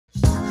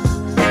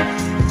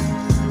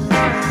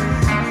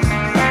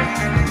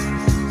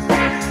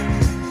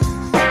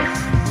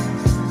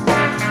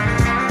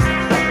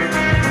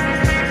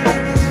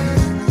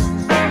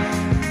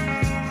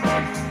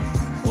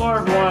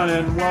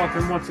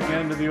once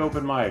again to the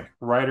open mic,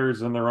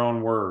 Writers in Their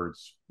Own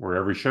Words, where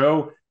every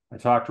show I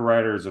talk to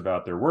writers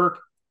about their work,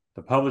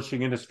 the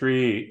publishing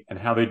industry, and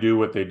how they do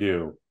what they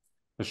do.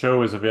 The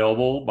show is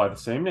available by the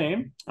same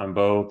name on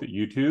both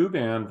YouTube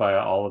and via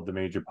all of the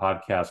major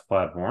podcast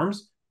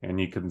platforms, and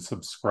you can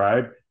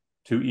subscribe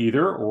to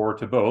either or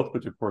to both,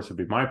 which of course would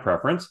be my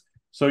preference,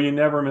 so you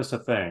never miss a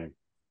thing.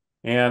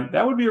 And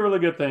that would be a really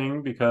good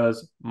thing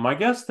because my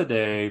guest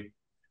today,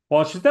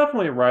 well, she's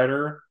definitely a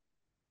writer,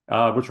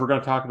 which we're going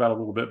to talk about a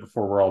little bit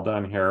before we're all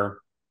done here.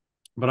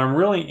 But I'm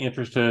really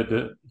interested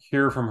to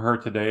hear from her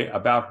today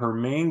about her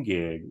main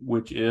gig,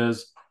 which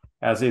is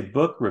as a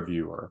book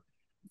reviewer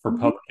for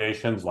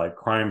publications like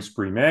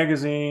Crimespree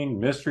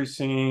Magazine, Mystery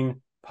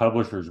Scene,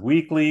 Publishers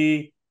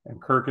Weekly,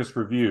 and Kirkus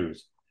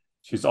Reviews.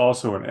 She's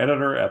also an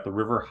editor at the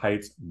River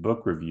Heights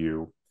Book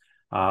Review.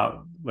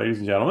 Ladies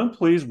and gentlemen,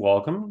 please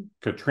welcome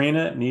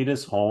Katrina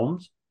Niidas Holm.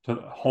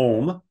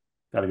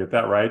 Got to get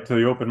that right, to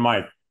the open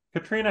mic.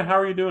 Katrina, how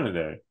are you doing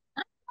today?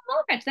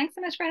 Well, Rich, thanks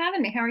so much for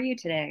having me. How are you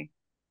today?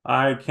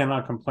 I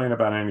cannot complain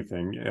about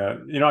anything.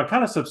 I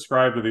kind of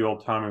subscribe to the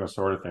old Tommy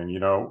Lasorda thing.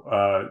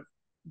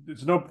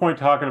 There's no point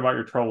talking about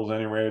your troubles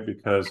anyway,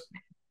 because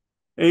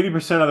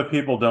 80% of the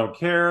people don't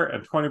care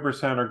and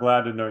 20% are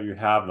glad to know you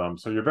have them.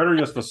 So you're better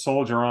just to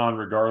soldier on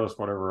regardless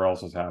whatever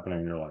else is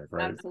happening in your life,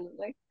 right?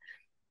 Absolutely.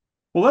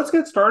 Well, let's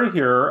get started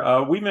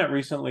here. We met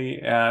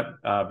recently at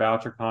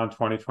BoucherCon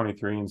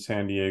 2023 in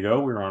San Diego.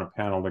 We were on a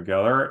panel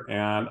together,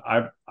 and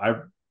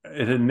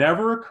it had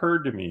never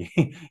occurred to me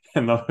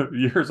in the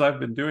years I've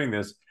been doing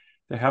this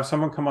to have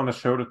someone come on the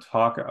show to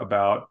talk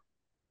about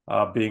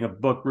being a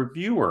book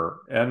reviewer.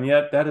 And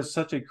yet that is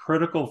such a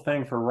critical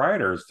thing for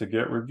writers to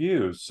get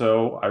reviews.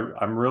 So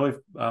I'm really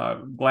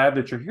glad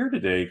that you're here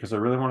today because I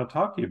really want to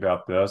talk to you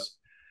about this.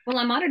 Well,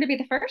 I'm honored to be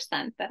the first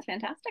then. That's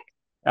fantastic.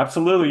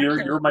 Absolutely,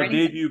 you're my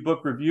Writing debut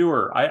book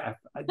reviewer.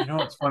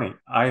 It's funny.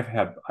 I've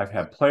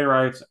had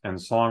playwrights and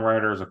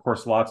songwriters, of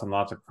course, lots and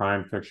lots of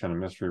crime fiction and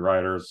mystery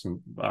writers.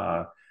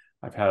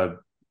 I've had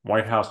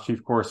White House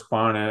chief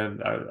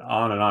correspondent,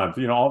 on and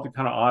on. All the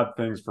kind of odd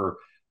things for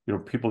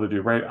people to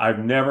do. Right. I've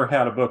never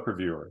had a book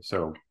reviewer,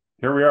 so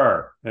here we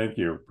are. Thank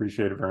you.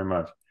 Appreciate it very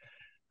much.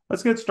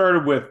 Let's get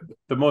started with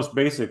the most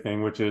basic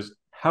thing, which is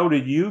how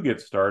did you get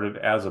started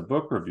as a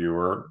book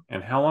reviewer,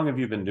 and how long have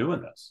you been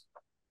doing this?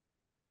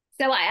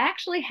 So I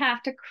actually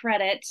have to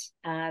credit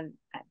the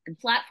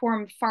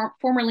platform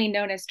formerly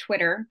known as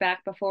Twitter,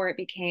 back before it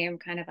became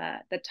kind of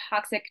the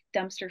toxic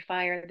dumpster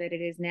fire that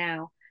it is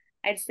now.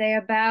 I'd say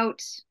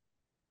about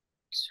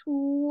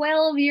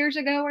 12 years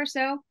ago or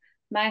so,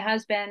 my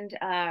husband,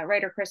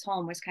 writer Chris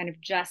Holm, was kind of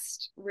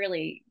just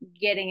really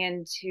getting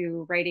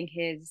into writing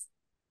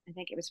I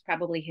think it was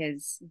probably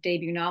his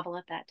debut novel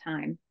at that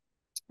time.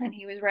 And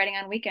he was writing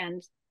on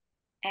weekends.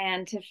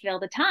 And to fill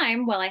the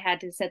time, while I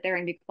had to sit there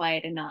and be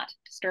quiet and not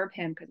disturb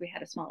him because we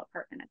had a small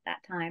apartment at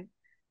that time,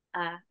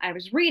 I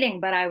was reading,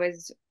 but I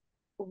was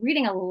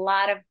reading a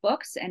lot of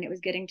books, and it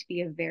was getting to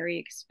be a very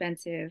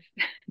expensive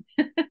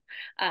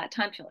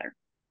time filler.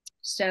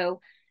 So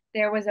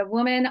there was a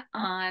woman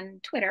on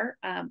Twitter.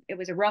 It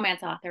was a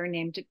romance author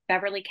named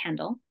Beverly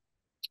Kendall,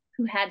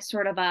 who had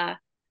sort of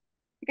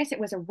I guess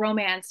it was a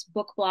romance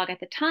book blog at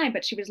the time,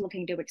 but she was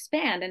looking to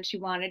expand, and she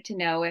wanted to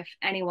know if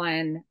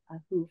anyone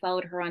who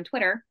followed her on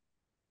Twitter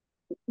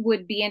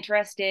would be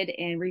interested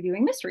in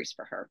reviewing mysteries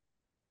for her.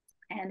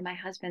 And my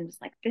husband was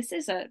like, "This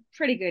is a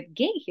pretty good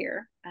gig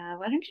here.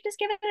 Why don't you just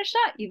give it a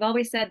shot? You've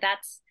always said that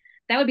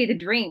would be the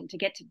dream, to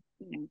get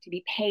to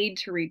be paid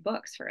to read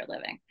books for a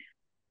living,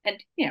 and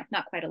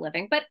not quite a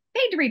living, but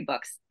paid to read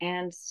books."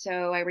 And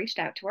so I reached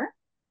out to her,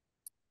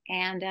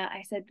 and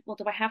I said, "Well,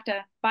 do I have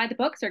to buy the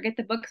books or get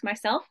the books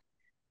myself?"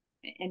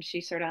 And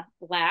she sort of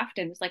laughed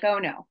and was like, "Oh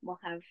no, we'll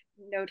have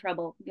no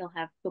trouble. You'll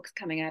have books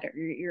coming out of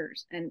your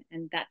ears." And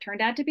that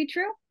turned out to be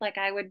true.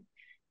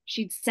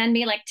 She'd send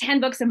me like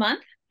 10 books a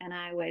month, and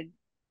I would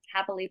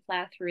happily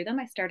plow through them.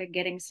 I started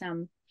getting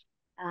some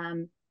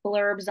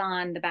blurbs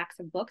on the backs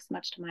of books,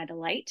 much to my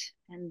delight.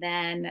 And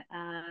then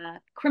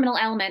Criminal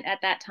Element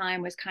at that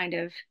time was kind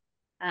of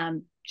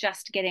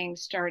just getting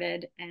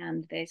started,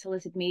 and they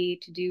solicited me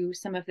to do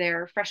some of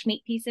their fresh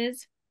meat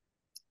pieces,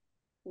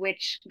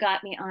 which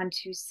got me on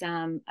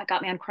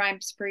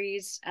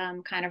Crimespree's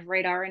kind of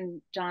radar,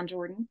 and John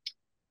Jordan.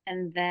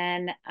 And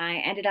then I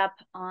ended up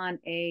on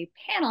a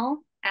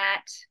panel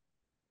at,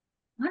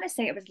 I want to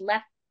say it was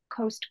Left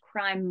Coast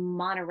Crime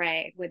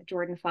Monterey, with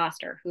Jordan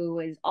Foster, who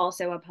is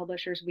also a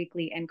Publishers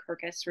Weekly and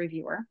Kirkus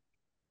reviewer.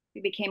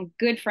 We became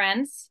good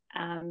friends.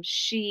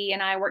 She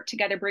and I worked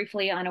together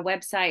briefly on a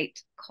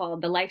website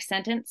called The Life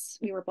Sentence.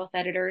 We were both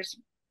editors.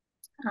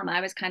 I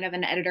was kind of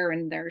an editor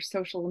in their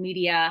social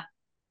media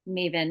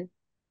maven.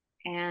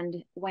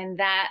 And when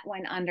that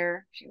went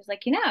under, she was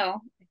like,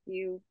 if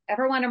you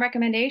ever want a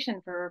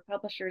recommendation for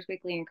Publishers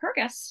Weekly and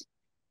Kirkus,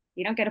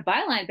 you don't get a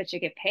byline, but you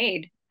get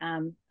paid.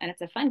 And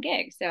it's a fun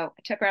gig. So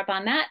I took her up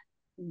on that.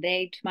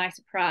 They, to my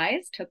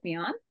surprise, took me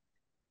on.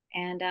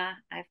 And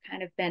I've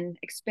kind of been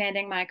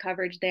expanding my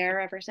coverage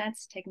there ever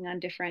since, taking on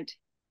different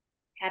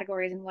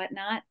categories and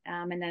whatnot.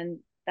 And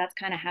then that's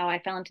kind of how I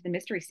fell into the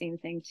mystery scene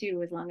thing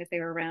too. As long as they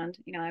were around,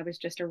 I was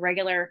just a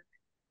regular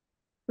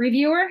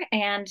reviewer,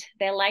 and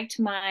they liked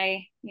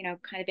my,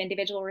 kind of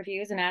individual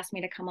reviews and asked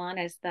me to come on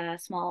as the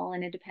small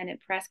and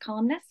independent press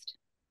columnist.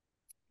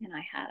 And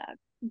I had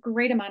a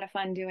great amount of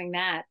fun doing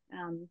that.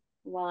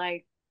 While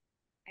I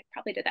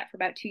probably did that for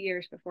about 2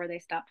 years before they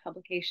stopped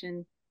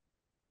publication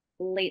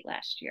late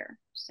last year.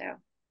 So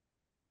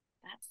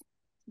that's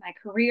my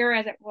career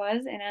as it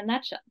was in a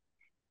nutshell.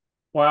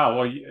 Wow.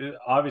 Well,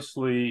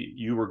 obviously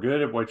you were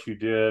good at what you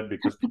did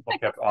because people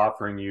kept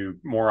offering you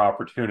more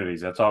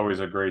opportunities. That's always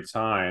a great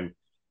sign.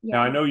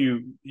 Now, I Yeah. know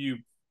you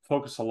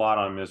focus a lot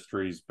on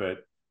mysteries,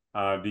 but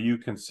do you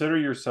consider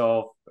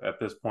yourself at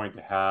this point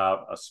to have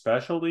a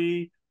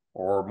specialty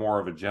or more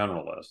of a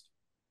generalist?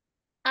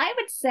 I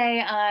would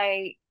say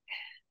I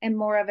am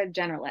more of a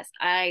generalist.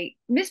 I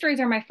Mysteries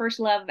are my first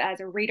love as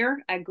a reader.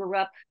 I grew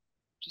up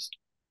just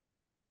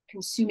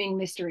consuming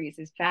mysteries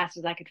as fast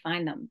as I could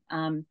find them.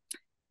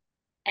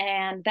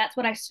 And that's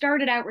what I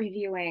started out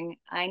reviewing.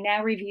 I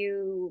now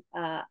review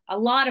a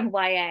lot of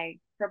YA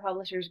for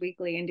Publishers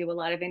Weekly and do a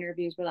lot of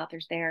interviews with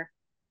authors there.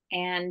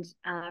 And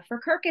for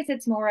Kirkus,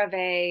 it's more of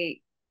I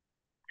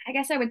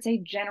guess I would say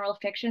general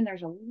fiction.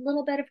 There's a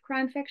little bit of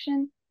crime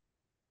fiction,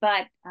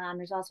 but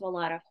there's also a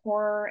lot of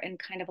horror and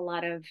kind of a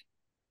lot of,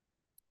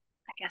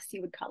 I guess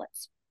you would call it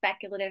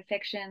speculative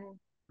fiction.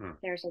 Hmm.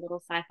 There's a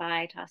little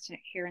sci-fi tossed in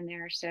here and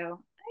there.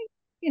 So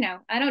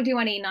I don't do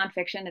any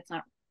nonfiction. It's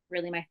not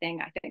really my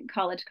thing. I think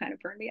college kind of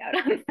burned me out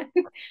on it.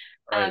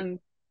 Right.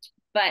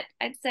 But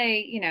I'd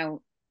say,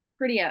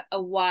 pretty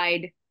a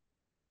wide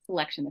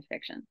selection of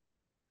fiction.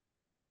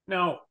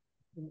 Now,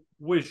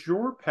 was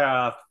your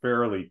path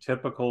fairly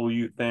typical,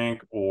 you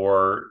think,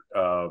 or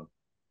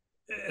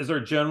is there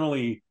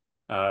generally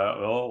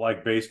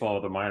like baseball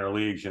with the minor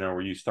leagues,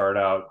 where you start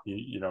out,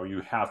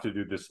 you have to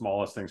do the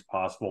smallest things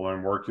possible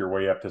and work your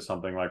way up to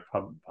something like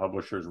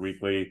Publishers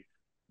Weekly.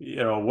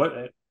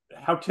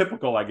 How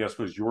typical, I guess,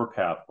 was your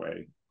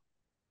pathway?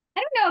 I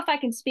don't know if I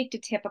can speak to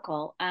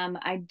typical.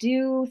 I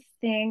do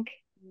think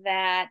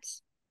that,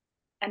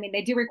 I mean,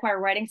 they do require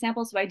writing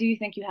samples, so I do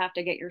think you have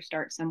to get your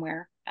start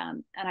somewhere.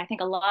 And I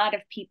think a lot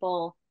of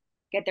people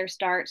get their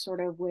start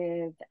sort of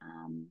with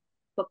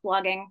book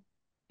blogging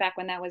back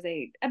when that was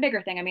a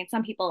bigger thing. I mean,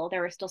 some people,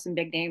 there are still some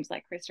big names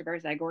like Christopher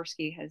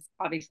Zagorski has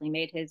obviously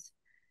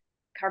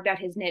carved out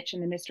his niche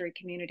in the mystery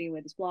community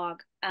with his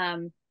blog.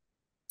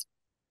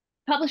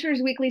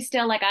 Publishers Weekly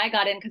still, like, I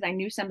got in because I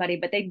knew somebody,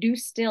 but they do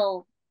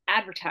still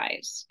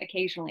advertise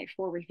occasionally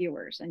for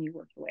reviewers, and you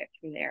work your way up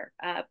through there.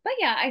 But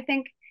yeah, I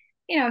think,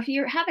 if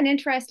you have an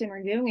interest in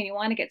reviewing and you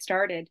want to get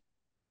started,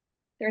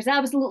 there's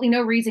absolutely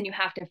no reason you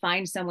have to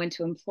find someone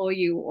to employ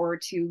you or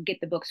to get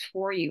the books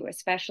for you,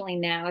 especially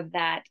now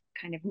that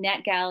kind of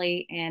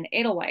NetGalley and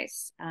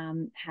Edelweiss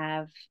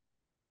have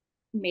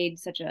made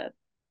such a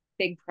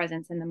big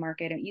presence in the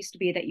market. It used to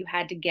be that you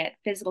had to get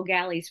physical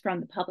galleys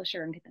from the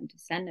publisher and get them to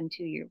send them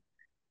to you.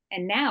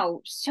 And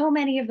now so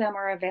many of them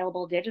are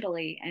available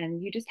digitally,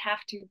 and you just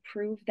have to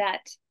prove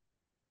that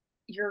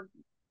you're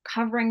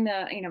covering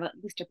at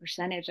least a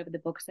percentage of the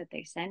books that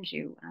they send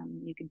you.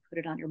 You can put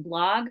it on your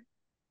blog.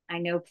 I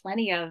know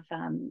plenty of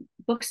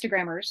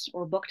bookstagrammers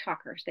or book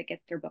talkers that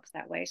get their books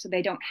that way, so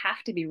they don't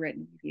have to be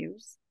written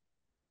reviews.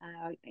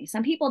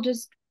 Some people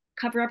just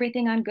cover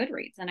everything on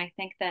Goodreads, and I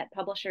think that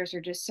publishers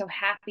are just so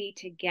happy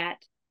to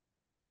get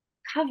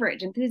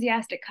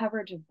enthusiastic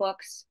coverage of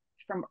books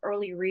from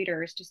early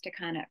readers, just to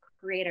kind of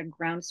create a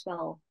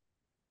groundswell,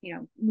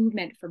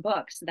 movement for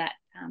books that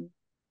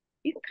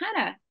you can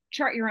kind of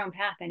chart your own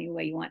path any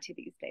way you want to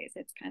these days.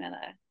 It's kind of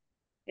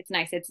it's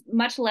nice. It's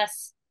much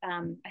less,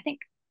 I think,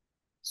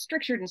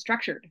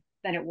 structured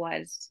than it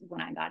was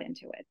when I got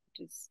into it,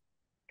 which is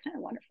kind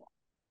of wonderful.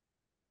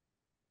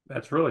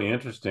 That's really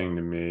interesting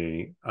to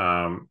me.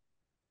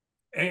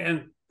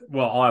 And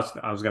well,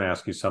 I was going to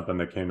ask you something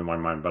that came to my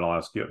mind, but I'll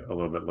ask you a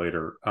little bit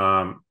later.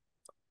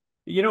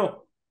 You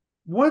know,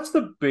 what's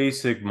the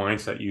basic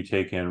mindset you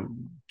take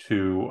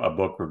into a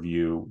book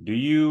review? Do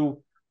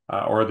you,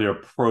 or the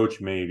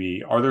approach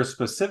maybe, are there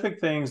specific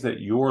things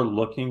that you're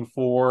looking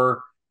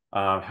for?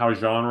 How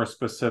genre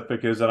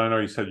specific is it? I know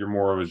you said you're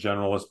more of a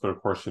generalist, but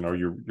of course,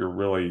 you're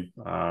really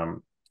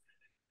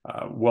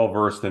well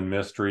versed in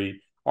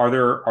mystery. Are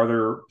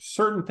there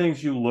certain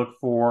things you look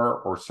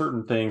for, or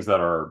certain things that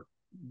are,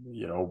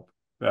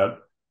 that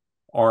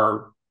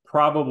are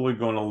probably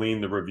going to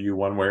lean the review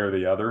one way or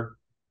the other?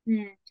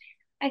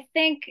 I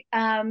think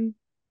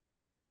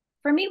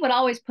for me, what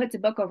always puts a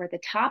book over the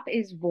top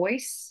is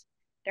voice.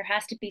 There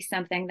has to be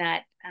something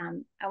that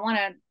I want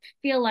to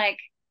feel like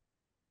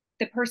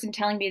the person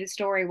telling me the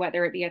story,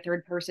 whether it be a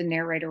third person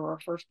narrator or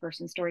a first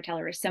person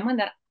storyteller, is someone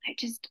that I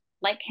just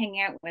like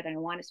hanging out with and I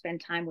want to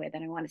spend time with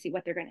and I want to see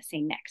what they're going to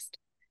say next.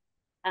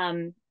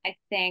 I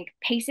think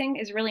pacing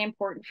is really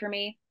important for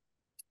me.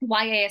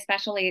 YA,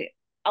 especially,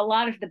 a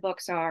lot of the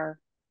books are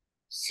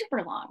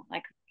super long.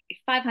 Like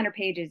 500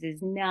 pages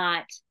is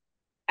not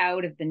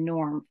out of the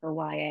norm for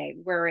YA.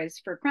 Whereas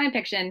for crime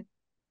fiction,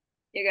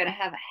 you're going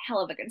to have a hell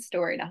of a good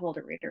story to hold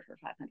a reader for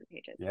 500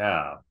 pages.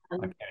 Yeah. I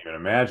can't even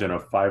imagine a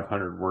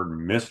 500-word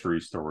mystery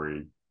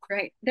story.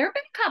 Right. There have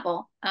been a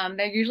couple.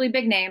 They're usually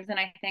big names, and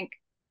I think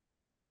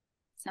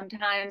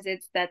sometimes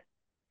it's that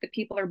the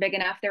people are big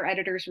enough, their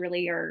editors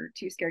really are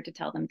too scared to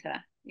tell them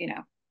to,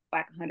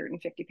 whack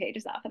 150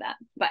 pages off of that.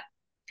 But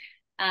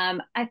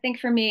I think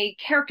for me,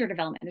 character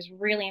development is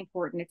really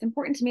important. It's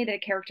important to me that a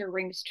character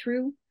rings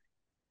true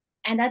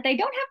and that they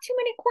don't have too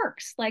many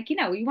quirks. Like, you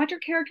want your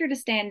character to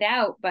stand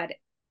out, but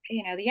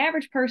the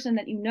average person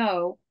that they've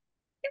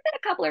got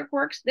a couple of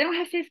quirks. They don't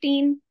have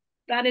 15.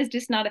 That is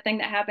just not a thing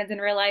that happens in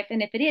real life.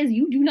 And if it is,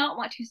 you do not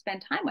want to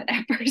spend time with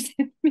that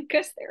person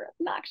because they're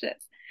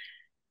obnoxious.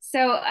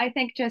 So I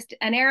think just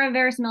an air of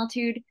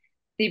verisimilitude,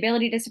 the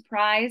ability to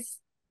surprise.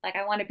 Like,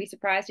 I want to be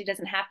surprised. It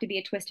doesn't have to be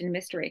a twist and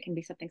mystery. It can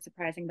be something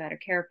surprising about a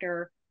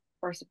character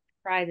or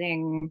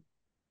surprising,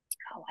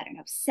 oh, I don't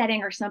know,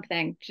 setting or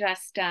something.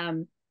 Just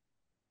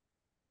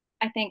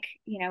I think,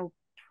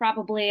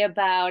 probably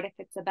about, if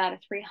it's about a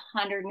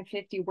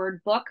 350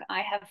 word book,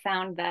 I have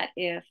found that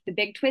if the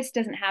big twist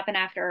doesn't happen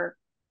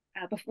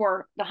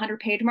before the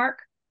 100-page mark,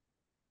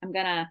 I'm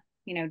gonna,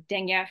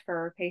 ding you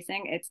for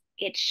pacing.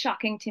 It's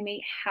shocking to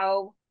me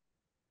how,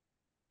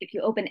 if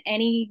you open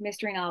any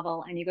mystery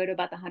novel and you go to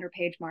about the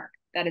 100-page mark,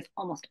 that is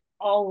almost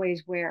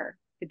always where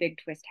the big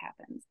twist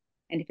happens.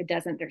 And if it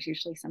doesn't, there's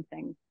usually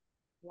something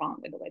wrong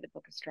with the way the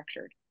book is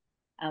structured.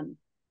 Um,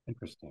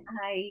 Interesting.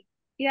 I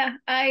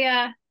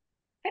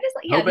just,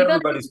 I yeah, hope the ability to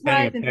everybody's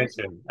paying surprise and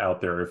attention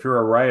out there. If you're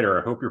a writer,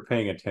 I hope you're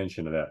paying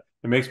attention to that.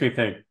 It makes me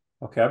think,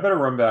 okay, I better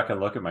run back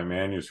and look at my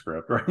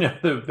manuscript right now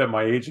that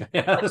my agent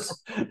has.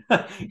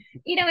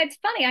 it's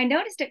funny. I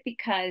noticed it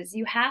because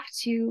you have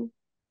to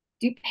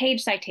do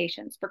page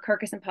citations for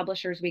Kirkus and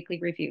Publishers weekly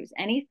reviews.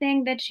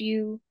 Anything that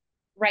you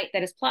write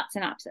that is plot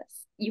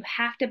synopsis, you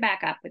have to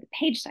back up with a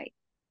page cite.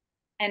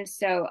 And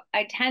so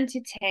I tend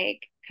to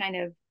take kind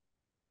of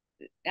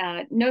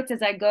notes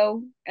as I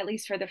go, at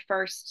least for the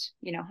first,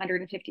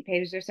 150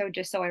 pages or so,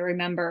 just so I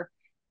remember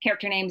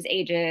character names,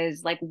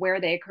 ages, like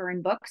where they occur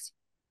in books.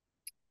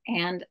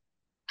 And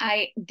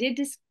I did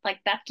just like,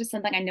 that's just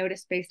something I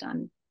noticed based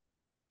on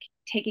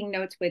taking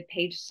notes with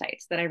page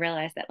sites, that I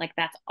realized that like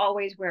that's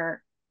always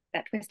where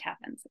that twist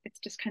happens. It's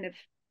just kind of,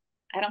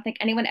 I don't think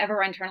anyone ever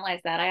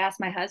internalized that. I asked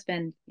my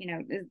husband,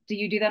 do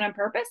you do that on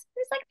purpose?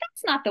 He's like,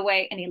 that's not the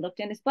way. And he looked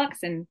in his books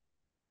and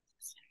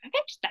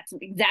that's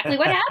exactly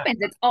what happens.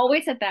 It's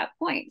always at that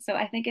point. So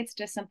I think it's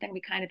just something we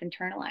kind of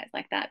internalize,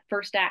 like that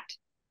first act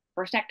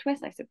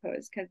twist, I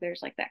suppose, because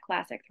there's like that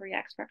classic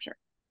 3-act structure.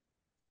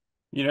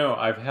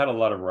 I've had a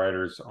lot of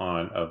writers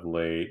on of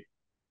late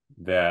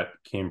that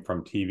came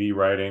from TV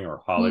writing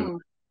or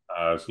Hollywood,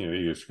 Hmm.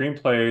 either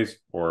screenplays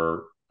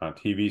or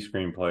TV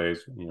screenplays,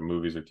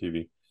 movies or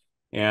TV.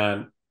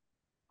 And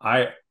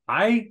I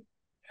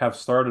have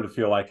started to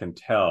feel I can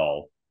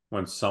tell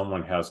when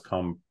someone has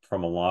come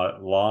from a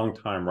long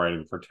time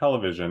writing for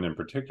television in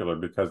particular,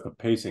 because the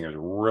pacing is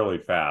really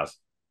fast.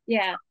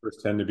 Yeah. Chapters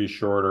tend to be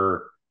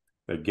shorter.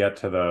 They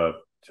get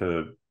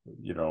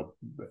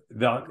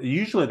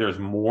usually there's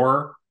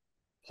more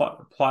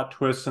plot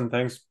twists and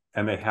things,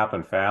 and they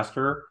happen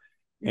faster.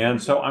 And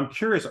Mm-hmm. so I'm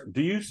curious,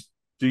 do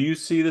you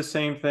see the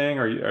same thing,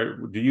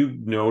 or do you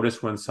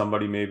notice when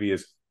somebody maybe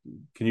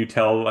can you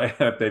tell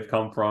that they've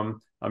come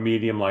from a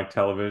medium like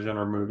television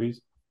or movies?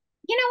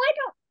 I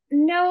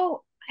don't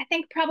know. I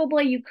think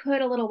probably you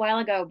could a little while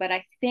ago, but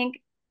I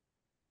think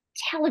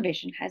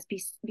television has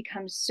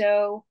become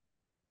so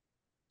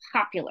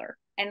popular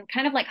and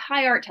kind of like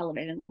high art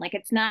television. Like,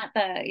 it's not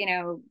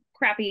the,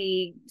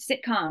 crappy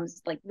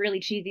sitcoms, like really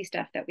cheesy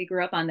stuff that we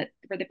grew up on, that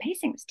where the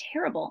pacing was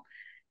terrible.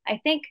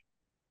 I think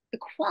the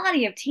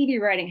quality of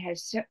TV writing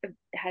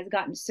has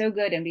gotten so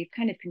good, and we've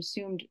kind of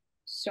consumed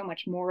so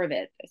much more of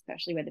it,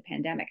 especially with the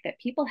pandemic, that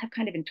people have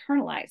kind of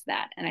internalized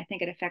that, and I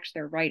think it affects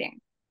their writing.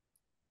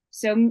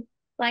 So,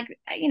 like,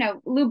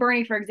 Lou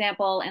Berney, for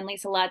example, and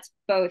Lisa Lutz,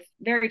 both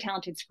very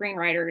talented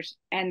screenwriters,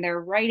 and their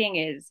writing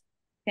is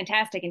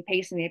fantastic in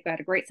pace, and they've got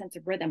a great sense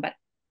of rhythm. But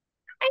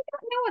I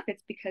don't know if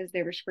it's because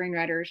they were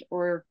screenwriters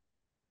or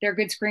they're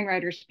good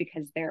screenwriters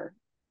because they're,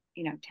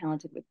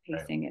 talented with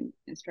Right, pacing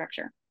and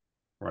structure.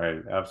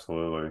 right,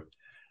 absolutely.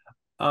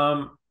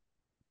 Um,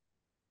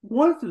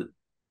 what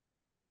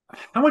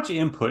how much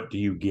input do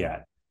you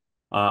get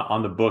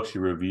on the books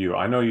you review?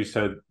 I know you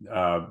said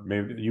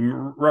maybe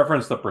you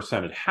referenced the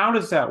percentage. How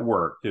does that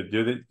work?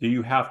 Do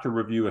you have to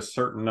review a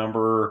certain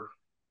number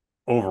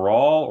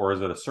overall, or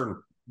is it a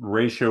certain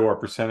ratio or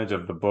percentage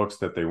of the books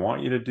that they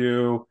want you to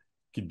do?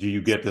 Do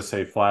you get to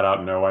say flat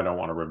out, no, I don't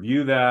want to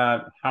review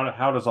that?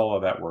 How does all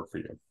of that work for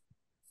you?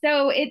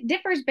 So it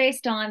differs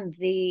based on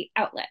the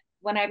outlet.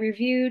 When I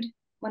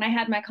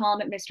had my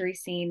column at Mystery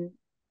Scene,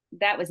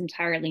 that was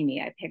entirely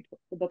me. I picked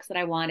the books that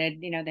I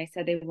wanted. They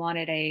said they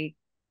wanted it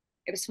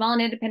was small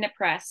and independent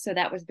press, so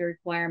that was the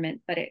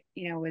requirement, but it,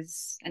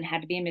 was and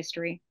had to be a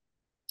mystery.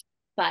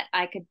 But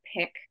I could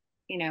pick,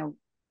 you know,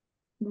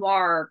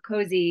 noir,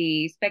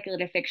 cozy,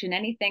 speculative fiction,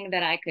 anything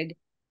that I could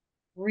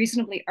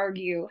reasonably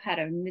argue had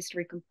a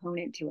mystery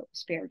component to it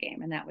was fair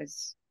game, and that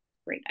was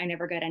great. I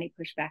never got any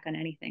pushback on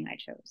anything I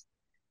chose.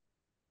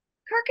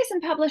 Kirkus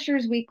and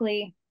Publishers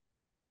Weekly,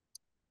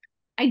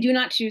 I do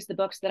not choose the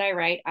books that I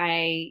write.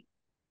 I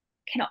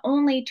can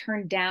only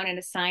turn down an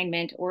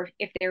assignment, or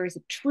if there is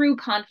a true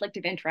conflict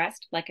of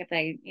interest, like if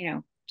they,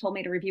 told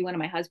me to review one of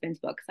my husband's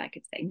books, I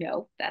could say,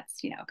 no,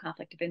 that's, a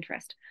conflict of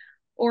interest.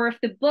 Or if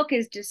the book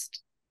is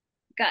just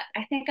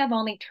I think I've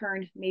only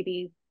turned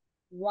maybe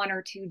one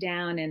or two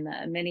down in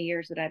the many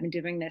years that I've been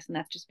doing this. And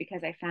that's just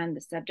because I found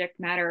the subject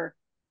matter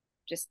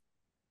just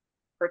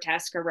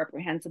grotesque or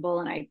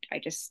reprehensible. And I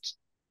just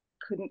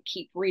couldn't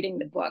keep reading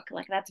the book.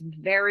 Like, that's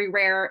very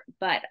rare,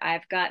 but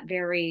I've got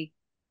very,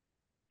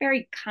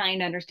 very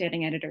kind,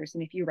 understanding editors.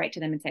 And if you write to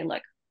them and say,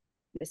 look,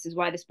 this is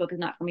why this book is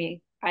not for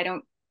me,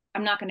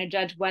 I'm not going to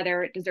judge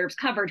whether it deserves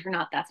coverage or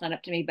not. That's not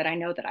up to me, but I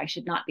know that I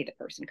should not be the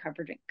person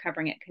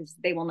covering it, because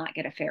they will not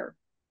get a fair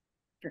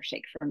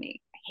shake from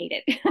me. I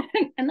hate it.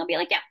 And they'll be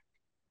like, yeah,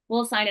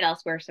 we'll assign it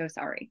elsewhere. So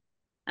sorry.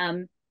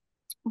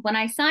 When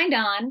I signed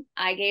on,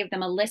 I gave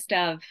them a list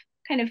of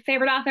kind of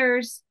favorite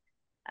authors,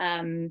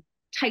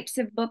 types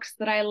of books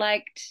that I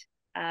liked,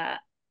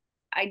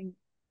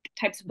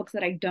 types of books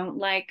that I don't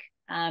like.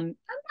 I'm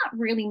not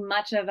really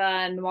much of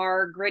a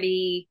noir,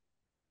 gritty,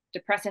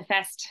 depressive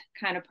fest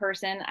kind of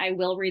person. I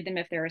will read them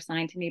if they're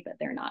assigned to me, but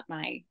they're not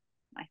my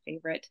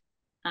favorite.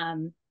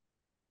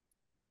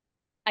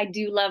 I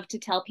do love to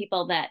tell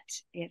people that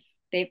if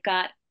they've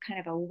got kind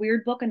of a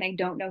weird book and they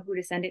don't know who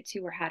to send it to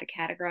or how to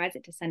categorize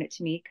it, to send it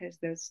to me, because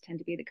those tend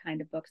to be the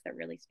kind of books that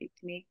really speak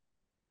to me.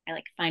 I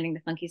like finding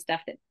the funky stuff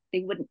that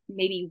they wouldn't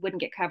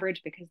get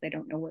coverage because they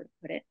don't know where to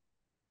put it.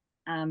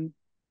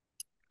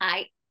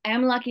 I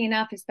am lucky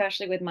enough,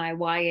 especially with my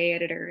YA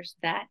editors,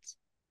 that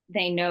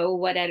they know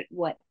what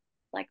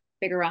like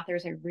bigger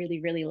authors I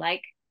really, really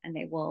like, and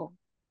they will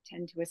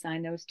tend to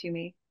assign those to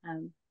me,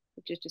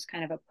 which is just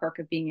kind of a perk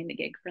of being in the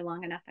gig for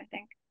long enough, I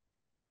think.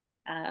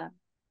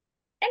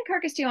 And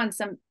Kirkus too, on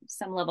some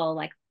level,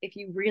 like if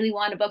you really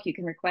want a book, you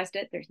can request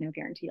it. There's no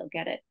guarantee you'll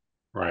get it.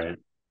 Right.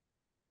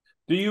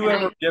 Do you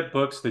ever get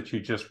books that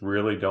you just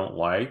really don't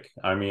like?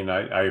 I mean,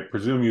 I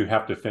presume you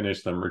have to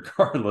finish them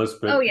regardless,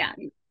 but oh yeah,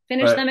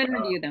 finish them and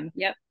review them.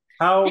 Yep.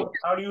 How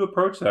do you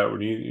approach that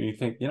when you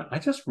think, I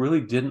just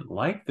really didn't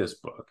like this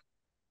book?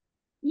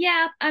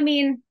 Yeah, I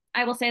mean,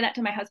 I will say that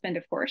to my husband,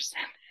 of course,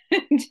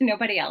 to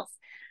nobody else.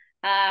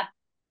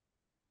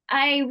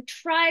 I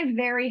try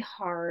very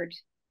hard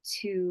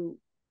to,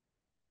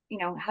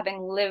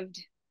 having lived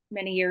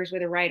many years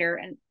with a writer,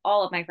 and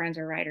all of my friends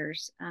are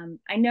writers,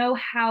 I know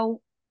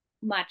how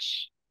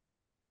much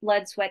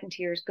blood, sweat, and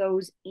tears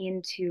goes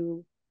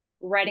into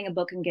writing a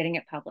book and getting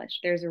it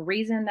published. There's a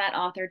reason that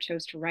author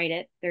chose to write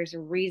it. There's a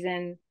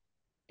reason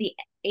the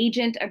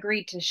agent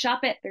agreed to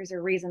shop it. There's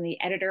a reason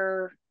the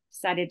editor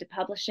decided to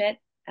publish it.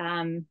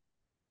 So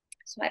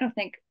I don't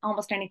think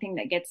almost anything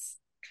that gets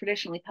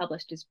traditionally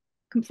published is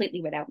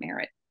completely without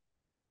merit.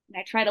 And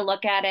I try to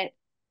look at it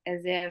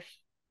as if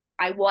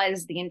I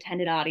was the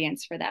intended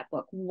audience for that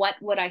book. What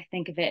would I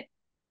think of it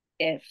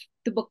if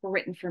the book were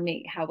written for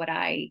me? How would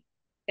I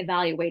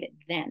evaluate it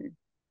then?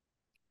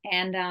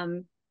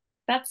 And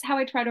that's how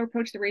I try to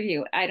approach the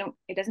review.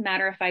 It doesn't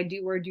matter if I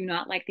do or do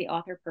not like the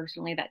author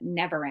personally, that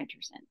never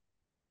enters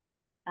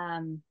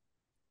in.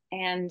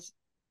 And,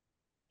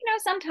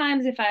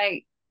 sometimes if I'll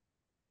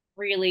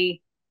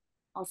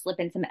slip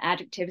in some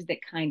adjectives that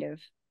kind of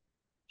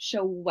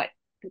show what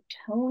the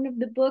tone of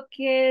the book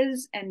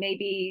is, and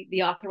maybe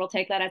the author will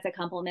take that as a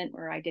compliment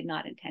where I did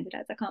not intend it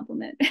as a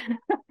compliment.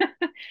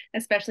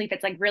 Especially if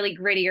it's like really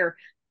gritty or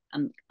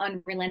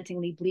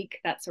unrelentingly bleak,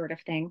 that sort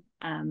of thing.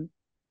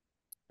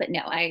 But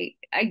no, I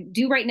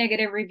do write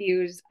negative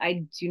reviews.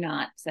 I do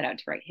not set out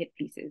to write hit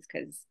pieces,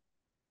 because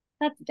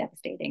that's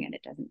devastating and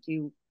it doesn't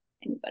do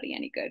anybody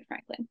any good,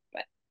 frankly.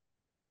 But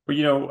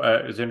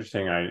it's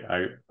interesting.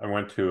 I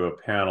went to a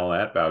panel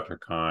at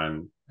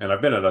VoucherCon, and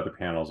I've been at other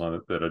panels on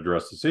it that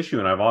address this issue,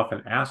 and I've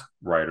often asked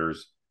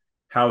writers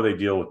how they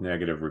deal with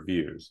negative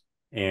reviews.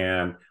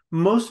 And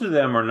most of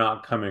them are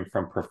not coming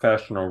from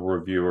professional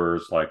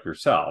reviewers like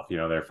yourself.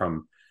 They're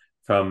from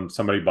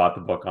somebody bought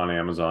the book on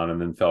Amazon and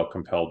then felt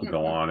compelled to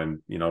go on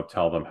and,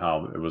 tell them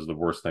how it was the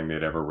worst thing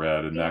they'd ever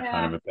read and that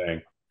kind of a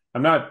thing.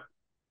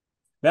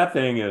 That's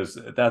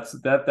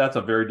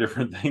a very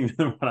different thing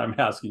than what I'm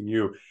asking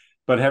you.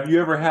 But have you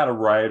ever had a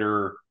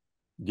writer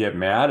get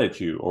mad at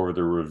you over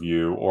the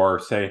review, or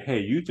say, hey,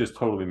 you just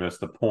totally missed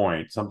the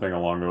point, something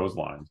along those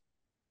lines?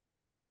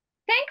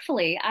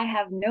 Thankfully, I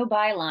have no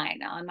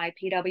byline on my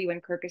PW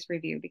and Kirkus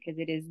review, because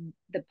it is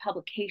the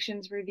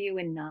publication's review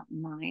and not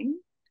mine.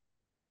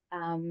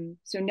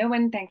 So no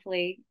one,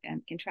 thankfully,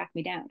 can track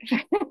me down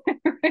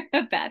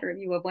a bad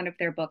review of one of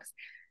their books.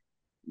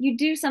 You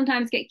do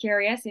sometimes get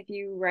curious if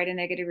you write a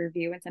negative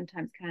review, and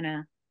sometimes kind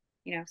of,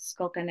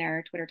 skulk in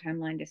their Twitter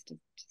timeline just to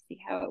see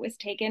how it was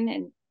taken,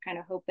 and kind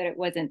of hope that it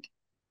wasn't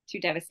too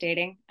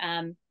devastating.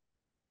 Been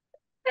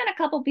a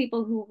couple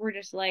people who were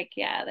just like,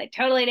 yeah, they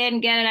totally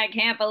didn't get it. I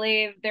can't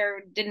believe they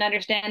didn't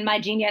understand my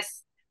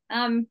genius.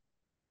 And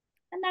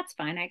that's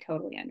fine. I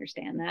totally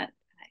understand that.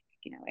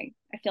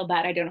 I feel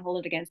bad I don't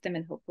hold it against them,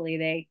 and hopefully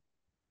they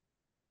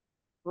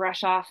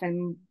brush off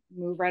and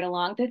move right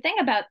along. The thing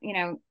about,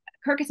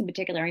 Kirkus in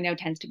particular, I know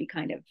tends to be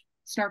kind of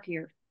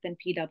snarkier than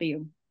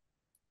PW.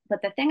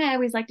 But the thing I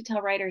always like to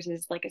tell writers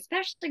is, like,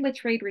 especially with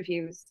trade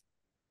reviews,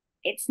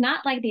 it's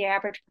not like the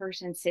average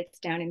person sits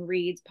down and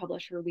reads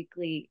Publisher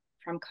Weekly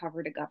from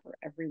cover to cover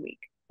every week.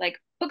 Like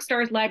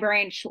bookstores,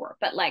 librarians, sure,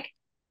 but like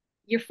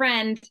your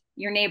friend,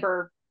 your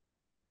neighbor,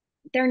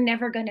 they're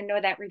never going to know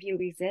that review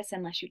exists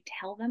unless you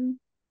tell them.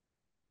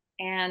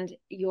 And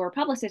your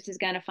publicist is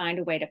going to find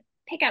a way to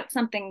pick out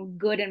something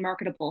good and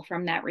marketable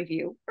from that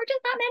review or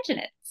just not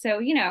mention it.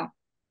 So,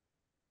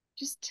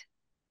 just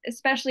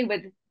especially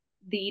with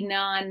the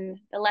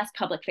less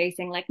public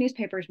facing, like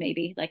newspapers,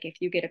 maybe like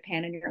if you get a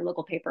pan in your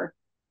local paper,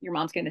 your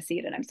mom's going to see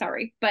it, and I'm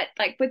sorry. But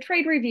like with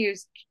trade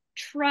reviews,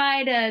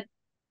 try to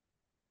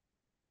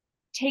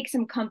take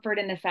some comfort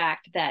in the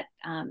fact that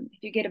if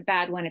you get a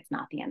bad one, it's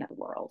not the end of the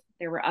world.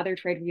 There were other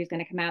trade reviews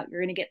going to come out.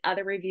 You're going to get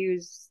other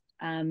reviews,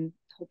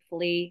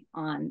 hopefully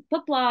on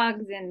book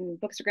blogs and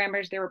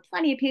Bookstagrammers. There were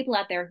plenty of people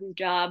out there whose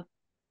job,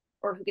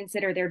 or who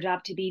consider their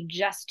job to be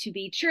just to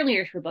be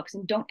cheerleaders for books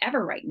and don't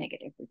ever write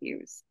negative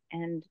reviews.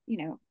 And,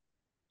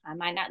 I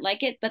might not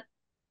like it, but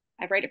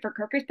I write it for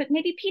Kirkus, but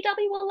maybe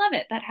PW will love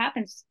it. That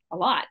happens a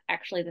lot,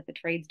 actually, that the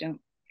trades don't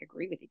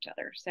agree with each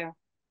other. So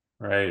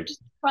Right.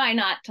 just try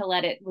not to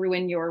let it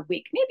ruin your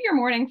week. Maybe your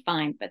morning,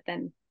 fine, but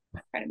then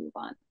try to move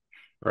on.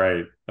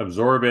 Right.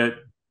 Absorb it,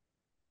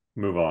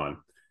 move on.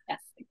 Yes,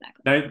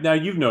 exactly. Now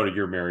you've noted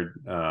you're married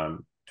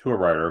to a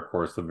writer, of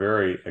course, the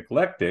very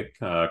eclectic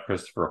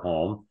Christopher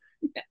Holm.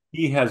 Yeah.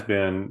 He has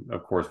been,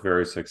 of course,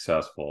 very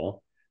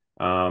successful.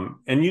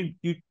 And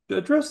you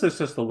addressed this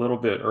just a little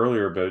bit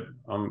earlier, but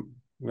I'm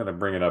going to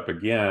bring it up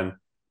again.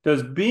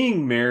 Does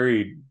being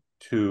married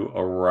to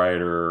a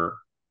writer,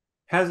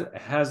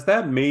 has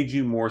that made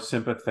you more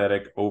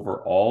sympathetic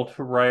overall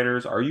to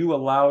writers? Are you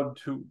allowed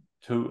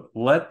to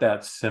let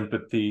that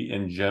sympathy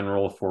in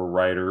general for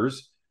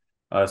writers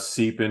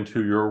seep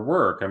into your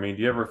work? I mean,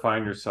 do you ever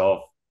find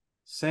yourself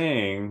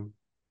saying,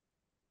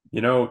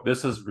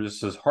 this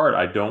is hard.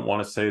 I don't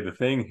want to say the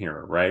thing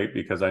here, right?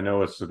 Because I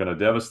know it's going to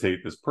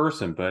devastate this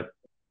person, but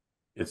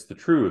it's the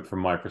truth from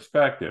my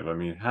perspective. I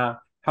mean, how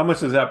much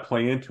does that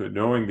play into it,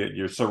 knowing that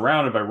you're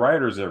surrounded by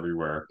writers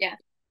everywhere? Yeah.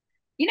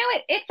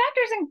 It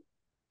factors in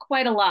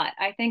quite a lot.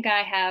 I think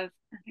I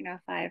don't know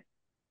if I've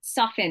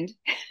softened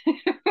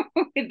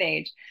with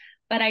age,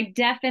 but I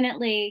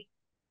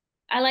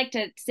like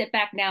to sit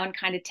back now and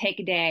kind of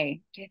take a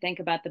day to think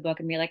about the book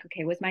and be like,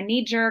 okay, was my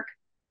knee jerk?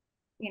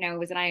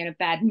 Was I in a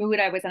bad mood?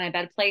 I was in a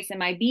bad place.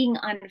 Am I being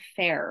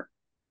unfair?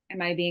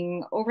 Am I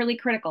being overly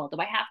critical? Do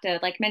I have to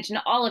like mention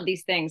all of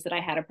these things that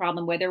I had a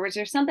problem with? Or was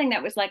there something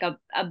that was like a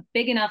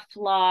big enough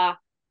flaw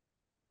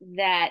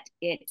that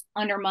it's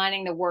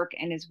undermining the work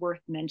and is worth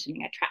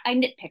mentioning? I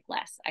nitpick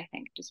less, I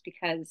think, just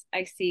because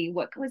I see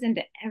what goes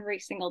into every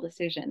single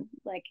decision.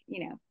 Like,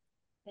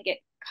 I get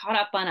caught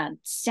up on a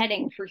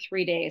setting for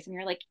 3 days and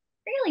you're like,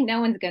 really, no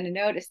one's going to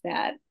notice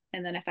that.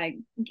 And then if I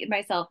get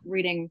myself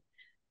reading,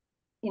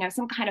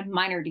 some kind of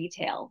minor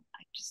detail,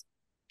 I just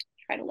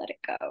try to let it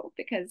go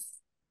because,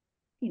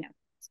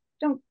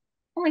 don't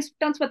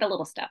don't sweat the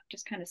little stuff,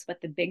 just kind of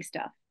sweat the big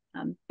stuff.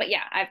 But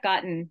yeah, I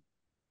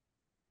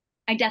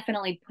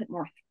definitely put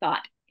more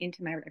thought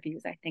into my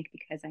reviews, I think,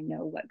 because I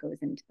know what goes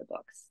into the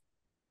books.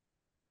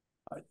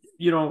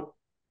 You know,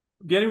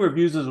 Getting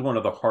reviews is one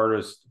of the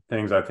hardest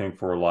things, I think,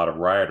 for a lot of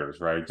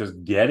writers, right?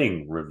 Just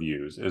getting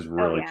reviews is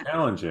really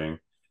challenging.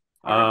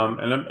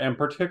 And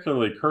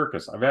particularly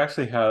Kirkus. I've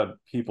actually had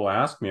people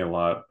ask me a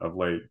lot of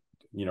late,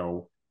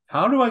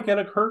 how do I get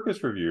a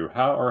Kirkus review?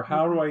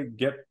 How do I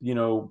get,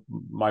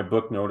 my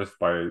book noticed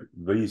by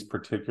these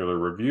particular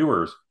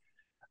reviewers?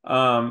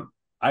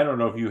 I don't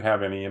know if you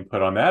have any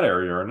input on that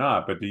area or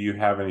not, but do you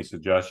have any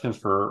suggestions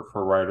for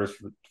writers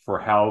for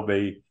how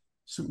they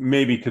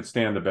maybe could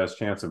stand the best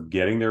chance of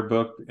getting their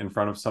book in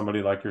front of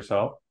somebody like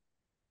yourself?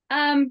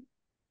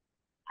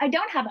 I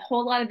don't have a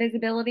whole lot of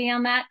visibility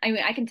on that. I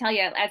mean, I can tell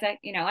you, as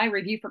I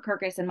review for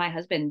Kirkus, and my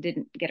husband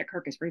didn't get a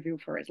Kirkus review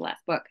for his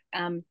last book.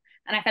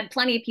 And I've had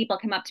plenty of people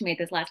come up to me at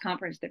this last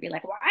conference that be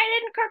like, "Why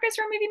didn't Kirkus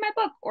review my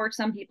book?" Or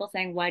some people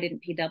saying, "Why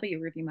didn't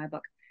PW review my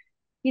book?"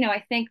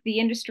 I think the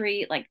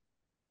industry, like,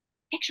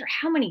 picture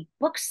how many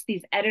books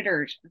these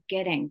editors are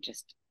getting,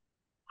 just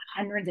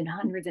hundreds and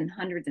hundreds and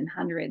hundreds and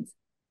hundreds,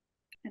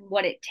 and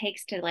what it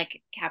takes to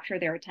like capture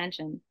their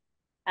attention.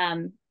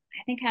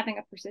 I think having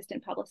a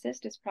persistent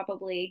publicist is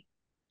probably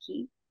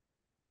key.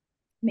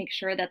 Make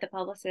sure that the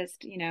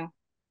publicist,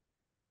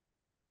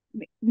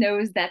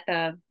 knows that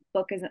the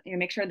book is,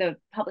 make sure the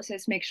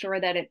publicist makes sure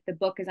that the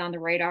book is on the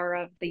radar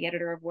of the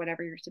editor of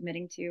whatever you're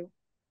submitting to.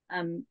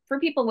 For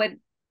people with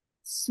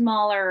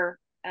smaller,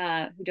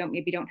 who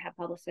don't have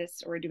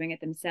publicists or are doing it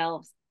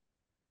themselves,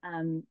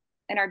 and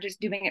are just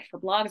doing it for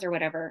blogs or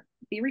whatever,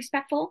 be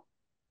respectful,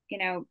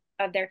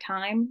 of their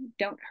time.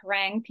 Don't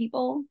harangue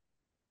people.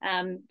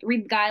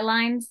 Read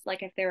guidelines.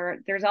 Like if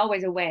there's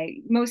always a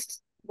way.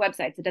 Most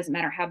websites, it doesn't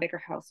matter how big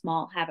or how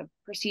small, have a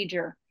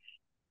procedure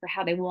for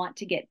how they want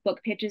to get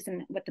book pitches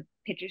and what the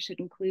pitches should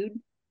include.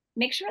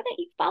 make sure that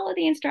you follow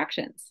the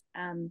instructions.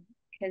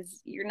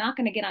 Because you're not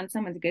going to get on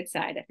someone's good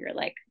side if you're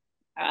like,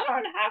 I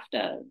don't have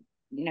to,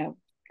 you know,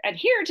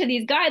 adhere to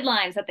these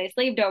guidelines that they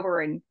slaved over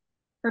and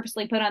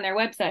purposely put on their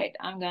website.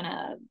 I'm going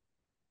to,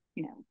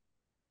 you know,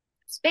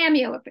 spam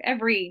you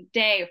every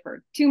day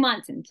for 2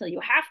 months until you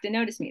have to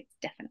notice me. It's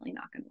definitely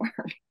not going to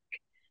work.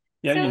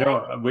 Yeah,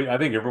 So, like, I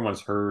think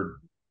everyone's heard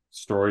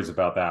stories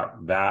about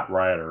that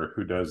writer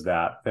who does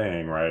that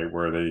thing, right?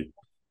 Where they,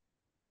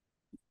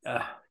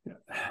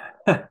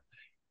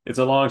 it's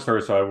a long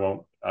story, so I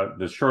won't.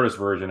 The shortest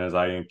version is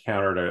I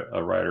encountered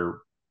a writer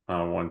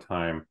one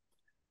time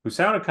who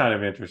sounded kind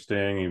of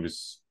interesting. He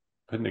was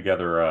putting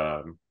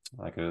together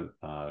like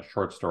a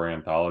short story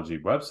anthology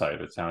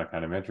website. It sounded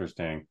kind of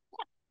interesting,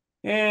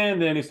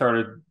 and then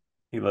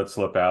he let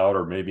slip out,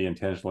 or maybe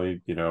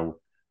intentionally,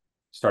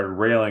 started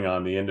railing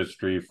on the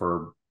industry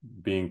for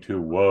being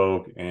too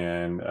woke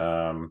and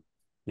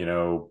you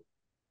know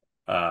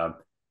uh,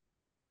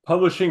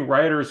 publishing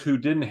writers who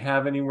didn't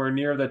have anywhere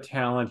near the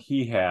talent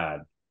he had.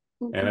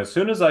 And mm-hmm. as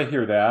soon as I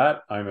hear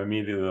that, I'm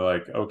immediately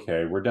like,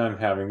 okay, we're done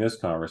having this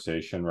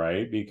conversation,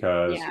 right?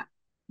 Because,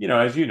 Yeah,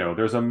 as you know,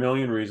 there's a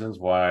million reasons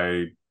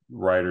why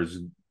writers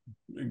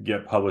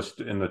get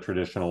published in the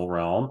traditional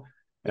realm,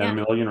 and a yeah,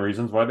 million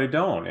reasons why they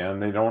don't.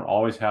 And they don't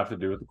always have to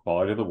do with the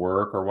quality of the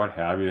work or what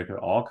have you.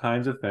 All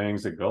kinds of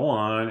things that go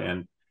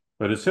on.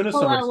 But as soon a as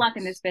whole somebody lot of luck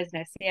in says, this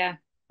business. Yeah,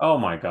 oh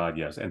my God,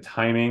 yes. And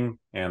timing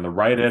and the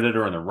right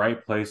editor in the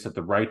right place at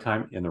the right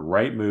time in the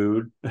right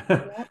mood.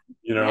 yep,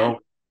 you yeah.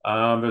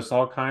 know, there's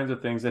all kinds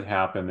of things that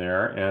happen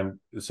there. And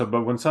so,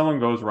 but when someone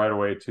goes right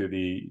away to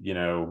the,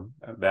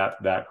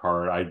 that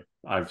card,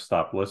 I've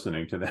stopped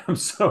listening to them.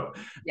 So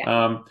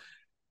Yeah. um,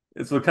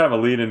 it's kind of a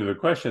lead into the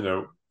question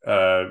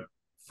though.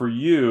 For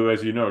you,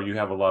 as you know, you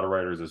have a lot of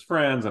writers as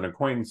friends and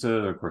acquaintances,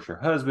 and of course your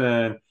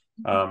husband.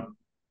 Um,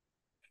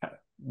 Mm-hmm.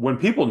 when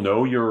people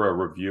know you're a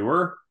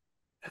reviewer,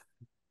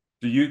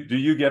 do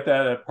you get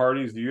that at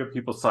parties? Do you have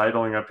people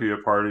sidling up to you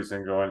at parties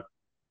and going,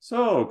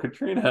 "So,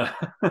 Katrina,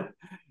 I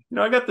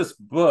got this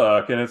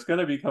book and it's going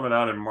to be coming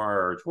out in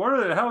March.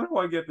 How do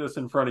I get this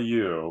in front of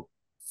you?"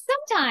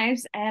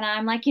 Sometimes, and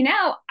I'm like,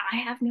 I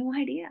have no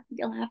idea.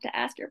 You'll have to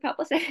ask your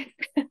publicist.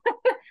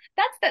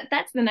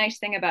 That's the nice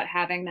thing about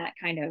having that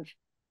kind of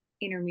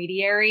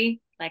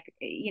intermediary. Like,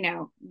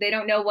 they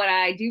don't know what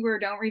I do or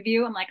don't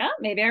review. I'm like, oh,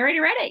 maybe I already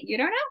read it. You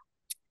don't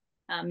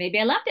know. Maybe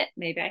I loved it.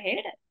 Maybe I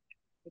hated it.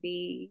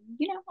 Maybe,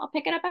 I'll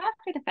pick it up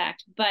after the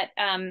fact. But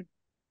I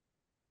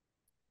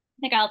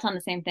think I'll tell them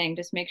the same thing.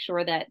 Just make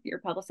sure that your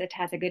publicist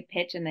has a good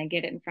pitch and they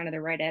get it in front of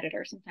the right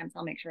editor. Sometimes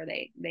I'll make sure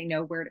they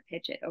know where to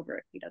pitch it over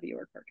at PW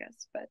or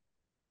Kirkus. But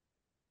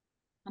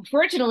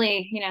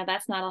unfortunately,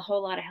 that's not a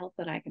whole lot of help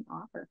that I can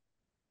offer,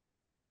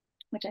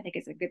 which I think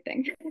is a good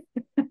thing.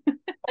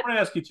 I want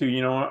to ask you too.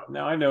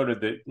 Now I noted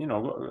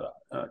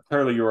that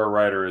clearly you're a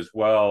writer as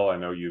well. I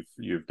know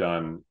you've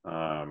done.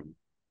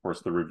 Of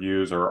course, the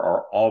reviews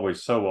are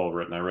always so well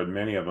written. I read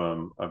many of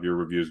them of your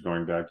reviews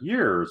going back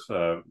years,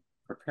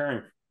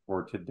 preparing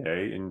for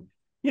today, and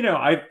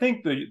I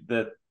think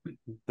that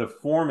the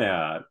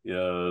format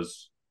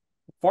is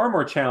far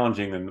more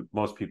challenging than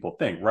most people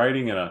think.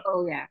 Writing in a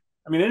Oh yeah.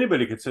 I mean,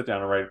 anybody could sit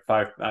down and write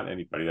not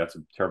anybody, that's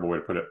a terrible way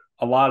to put it.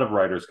 A lot of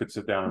writers could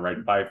sit down and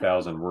write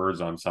 5,000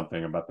 words on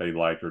something about they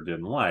liked or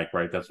didn't like,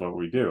 right? That's what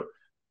we do.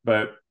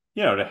 But,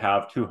 to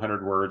have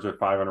 200 words or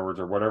 500 words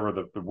or whatever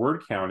the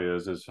word count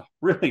is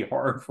really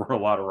hard for a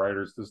lot of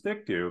writers to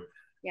stick to.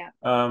 Yeah.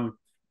 Um,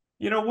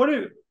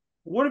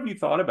 what have you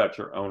thought about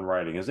your own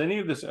writing? Has any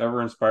of this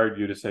ever inspired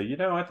you to say,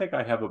 I think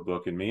I have a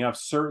book in me. I've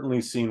certainly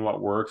seen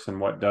what works and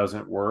what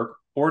doesn't work.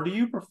 Or do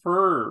you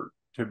prefer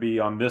to be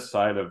on this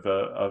side of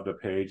the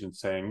page and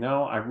saying,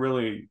 no,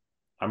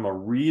 I'm a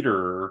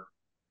reader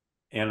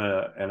and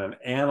an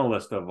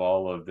analyst of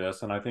all of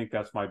this, and I think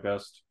that's my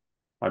best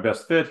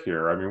fit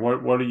here. I mean,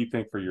 what do you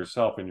think for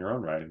yourself in your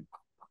own writing?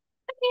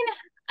 I mean,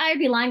 I'd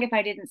be lying if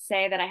I didn't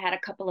say that I had a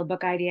couple of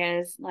book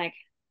ideas like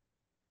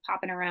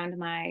popping around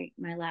my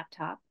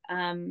laptop.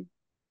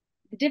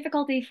 The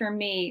difficulty for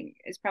me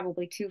is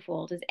probably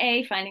twofold: is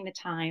A, finding the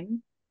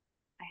time.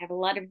 I have a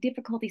lot of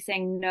difficulty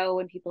saying no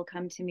when people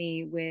come to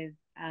me with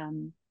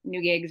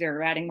new gigs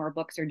or adding more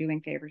books or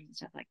doing favors and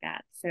stuff like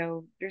that.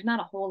 So there's not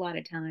a whole lot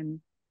of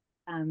time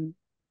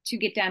to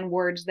get down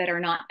words that are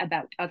not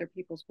about other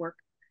people's work.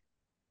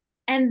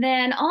 And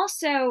then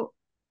also,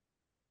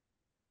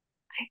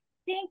 I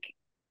think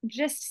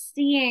just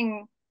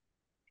seeing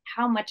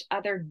how much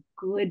other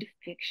good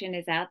fiction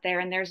is out there.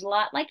 And there's a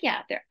lot, like,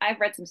 yeah, I've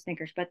read some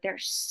stinkers, but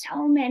there's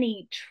so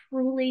many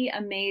truly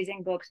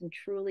amazing books and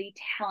truly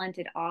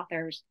talented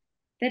authors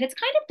that it's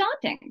kind of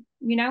daunting.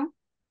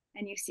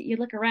 And you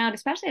look around,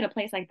 especially at a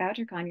place like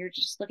VoucherCon, you're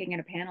just looking at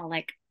a panel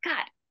like,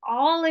 God,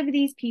 all of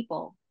these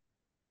people,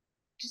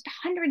 just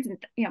hundreds and,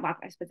 well,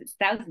 I suppose it's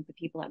thousands of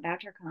people at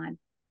VoucherCon,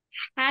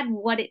 had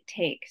what it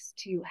takes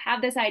to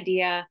have this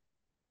idea,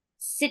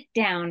 sit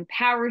down,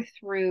 power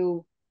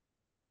through,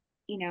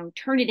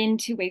 turn it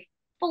into a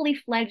fully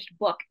fledged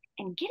book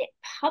and get it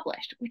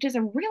published, which is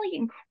a really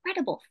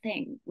incredible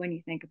thing when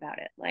you think about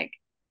it. Like,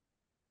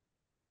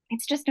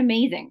 it's just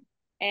amazing.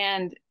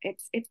 And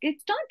it's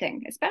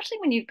daunting, especially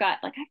when you've got,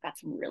 like, I've got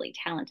some really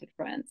talented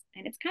friends,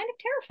 and it's kind of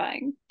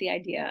terrifying, the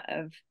idea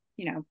of,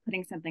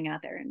 putting something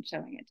out there and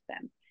showing it to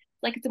them.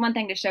 Like, it's one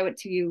thing to show it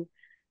to you,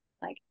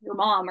 like your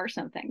mom or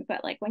something,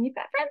 but like when you've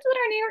got friends that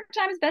are New York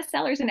Times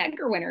bestsellers and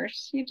Edgar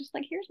winners, you just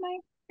like, here's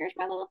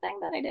my little thing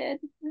that I did.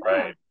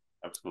 Right.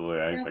 Absolutely.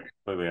 I Yeah.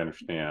 completely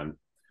understand.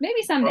 Maybe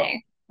Well,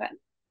 someday, but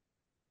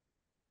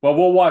well,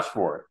 we'll watch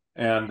for it.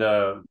 And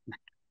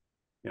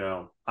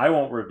I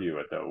won't review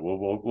it though.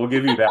 We'll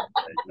give you that.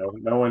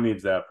 No one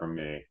needs that from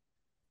me.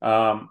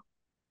 Um,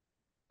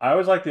 I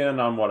always like to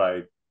end on what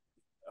I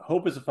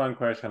hope is a fun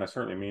question. I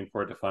certainly mean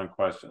for it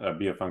to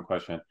be a fun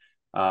question.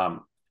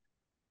 Um,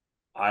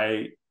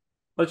 I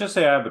let's just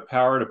say I have the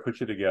power to put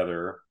you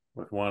together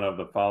with one of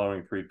the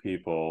following three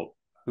people.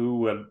 Who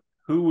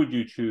would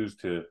you choose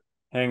to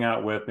hang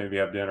out with, maybe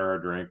have dinner or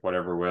drink,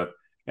 whatever with?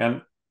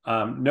 And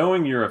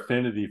knowing your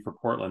affinity for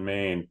Portland,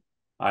 Maine,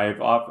 I'm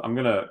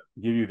going to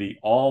give you the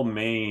all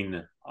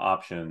Maine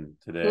option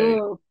today.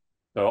 ooh,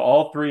 So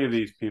all three of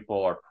these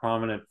people are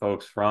prominent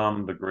folks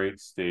from the great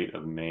state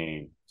of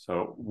Maine.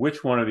 So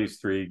which one of these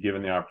three,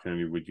 given the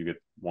opportunity, would you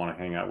want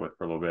to hang out with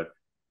for a little bit?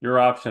 Your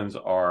options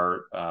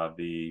are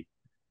the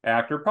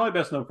actor, probably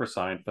best known for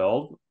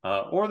Seinfeld,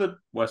 or the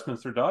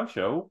Westminster Dog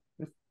Show.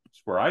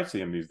 It's where I see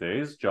him these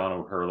days, John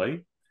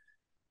O'Hurley,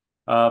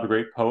 the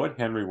great poet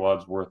Henry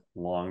Wadsworth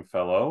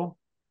Longfellow,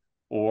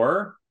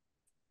 or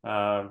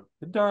the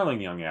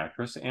darling young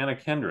actress Anna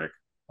Kendrick.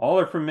 All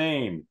are from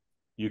Maine.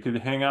 You could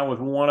hang out with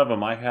one of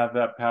them. I have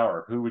that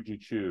power. Who would you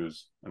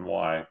choose and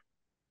why?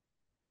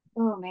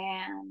 oh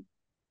man.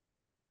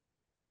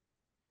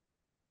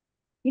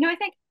 I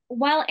think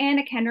while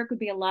Anna Kendrick would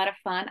be a lot of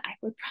fun, I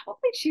would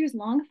probably choose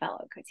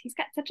Longfellow because he's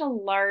got such a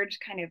large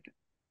kind of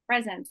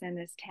presence in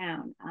this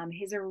town.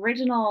 His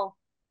original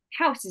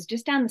house is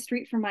just down the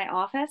street from my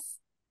office,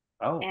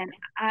 Oh, and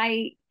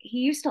he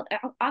used to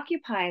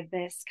occupy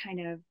this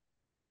kind of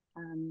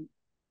um,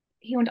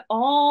 he owned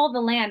all the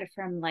land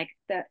from, like,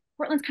 the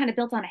Portland's kind of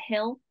built on a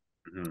hill,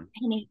 mhm.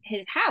 and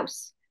his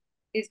house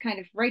is kind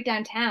of right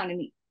downtown, and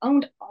he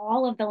owned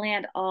all of the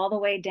land all the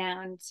way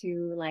down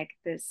to like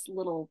this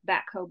little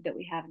back cove that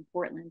we have in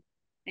Portland,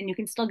 and you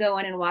can still go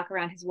in and walk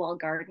around his walled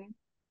garden.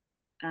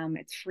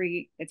 It's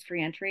free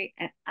entry,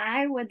 and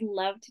I would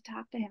love to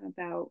talk to him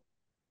about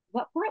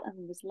what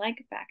Portland was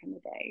like back in the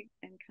day,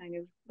 and kind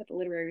of what the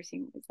literary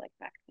scene was like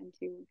back then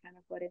too, and kind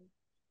of what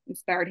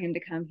inspired him to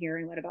come here,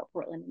 and what about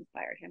Portland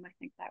inspired him. I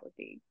think that'd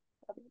be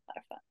a lot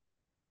of fun.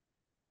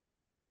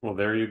 Well,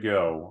 there you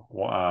go.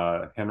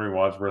 Henry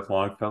Wadsworth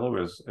Longfellow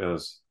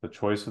is the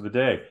choice of the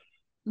day.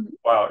 Mhm.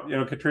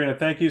 Wow, Katrina,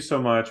 thank you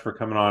so much for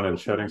coming on and Thank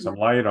you shedding very some much.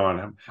 light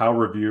on how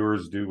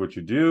reviewers do what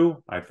you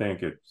do. I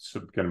think it's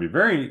going to be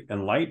very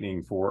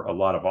enlightening for a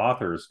lot of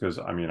authors because,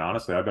 I mean,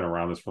 honestly, I've been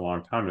around this for a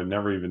long time. It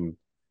never even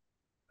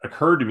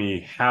occurred to me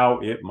how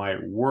it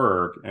might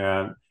work.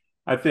 And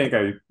I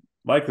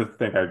like to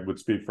think I would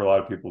speak for a lot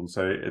of people and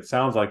say it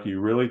sounds like you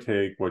really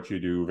take what you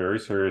do very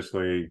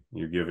seriously.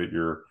 You give it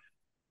your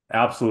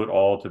absolute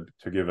all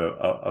to give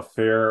a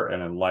fair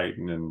and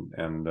enlightened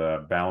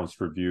and balanced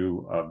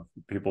review of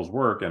people's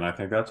work. And I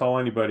think that's all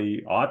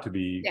anybody ought to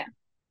be Yeah.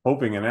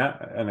 hoping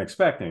and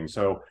expecting.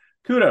 So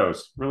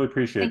kudos, really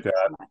appreciate Thank you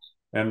that. so much.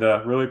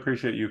 And really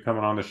appreciate you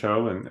coming on the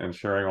show and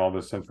sharing all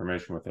this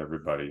information with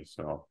everybody.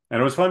 So, and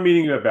it was fun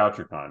meeting you at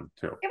VoucherCon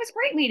too. It was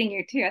great meeting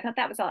you too. I thought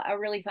that was a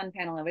really fun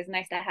panel. It was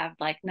nice to have,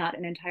 like, not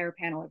an entire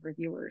panel of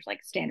reviewers,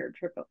 like standard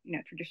triple,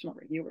 traditional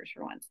reviewers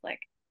for once. Like,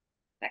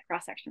 that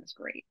cross section was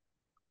great.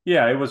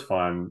 Yeah, it was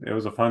fun. It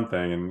was a fun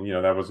thing, and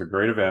that was a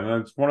great event.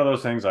 And it's one of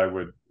those things I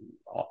would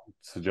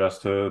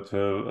suggest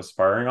to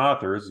aspiring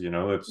authors.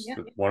 It's Yeah.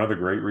 one of the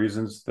great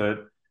reasons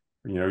that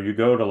you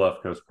go to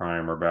Left Coast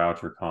Prime or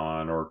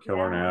BoucherCon or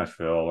Killer Yeah.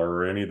 Nashville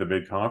or any of the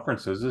big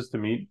conferences is to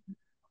meet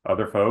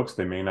other folks.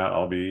 They may not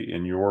all be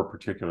in your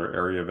particular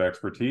area of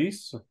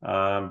expertise,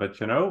 but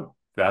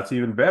that's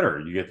even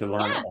better. You get to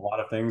learn Yeah. a lot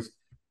of things.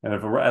 And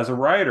as a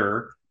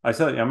writer, I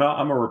said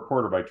I'm a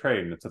reporter by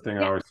trade, and it's a thing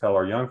I Yeah. always tell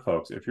our young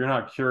folks. If you're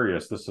not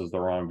curious, this is the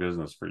wrong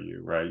business for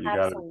you, right?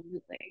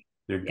 Absolutely.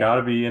 You got Yeah.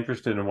 to be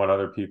interested in what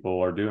other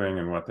people are doing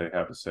and what they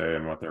have to say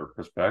and what their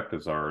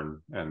perspectives are, and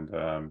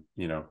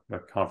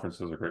that conference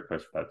is a great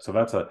place for that. So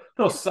that's a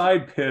little Yeah.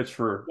 side pitch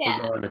for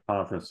Yeah. going to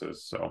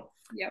conferences. So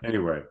Yep.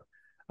 anyway,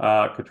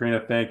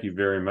 Katrina, thank you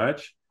very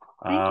much.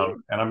 Thank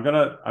you. And I'm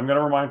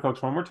gonna remind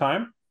folks one more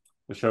time.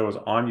 The show is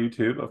on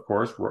YouTube, of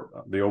course.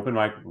 The open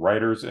mic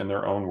writers in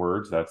their own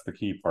words. That's the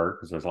key part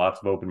because there's lots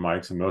of open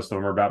mics, and most of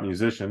them are about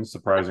musicians,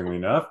 surprisingly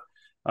enough.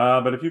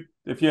 But if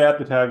you add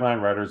the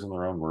tagline "writers in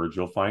their own words,"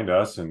 you'll find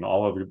us and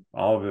all of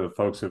the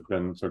folks who've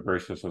been so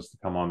gracious as to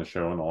come on the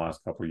show in the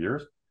last couple of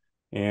years.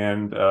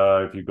 And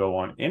if you go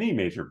on any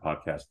major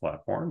podcast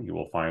platform, you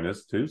will find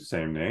us too,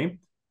 same name.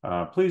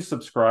 Please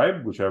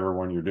subscribe, whichever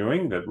one you're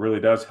doing. That really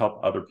does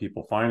help other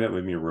people find it.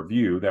 Leave me a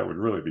review. That would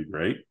really be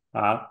great.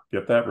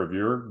 Get that,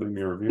 reviewer? Leave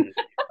me a review.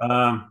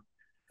 Um,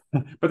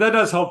 but that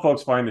does help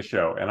folks find the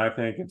show. And I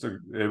think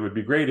it would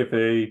be great if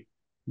they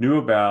knew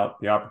about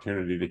the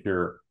opportunity to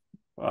hear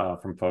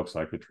from folks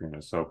like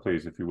Katrina. So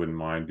please, if you wouldn't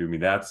mind, do me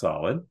that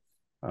solid.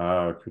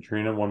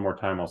 Katrina, one more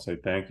time, I'll say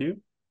thank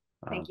you.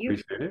 Thank you.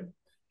 Appreciate it.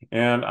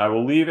 And I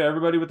will leave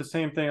everybody with the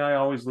same thing I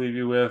always leave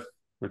you with,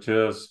 which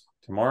is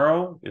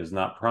tomorrow is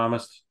not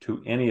promised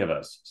to any of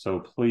us. So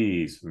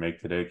please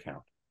make today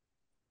count.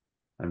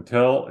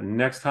 Until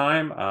next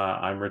time,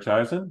 I'm Rich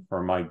Eisen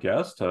for my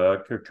guest,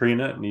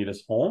 Katrina Niidas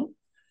Holm.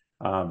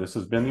 This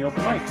has been The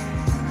Open Mic.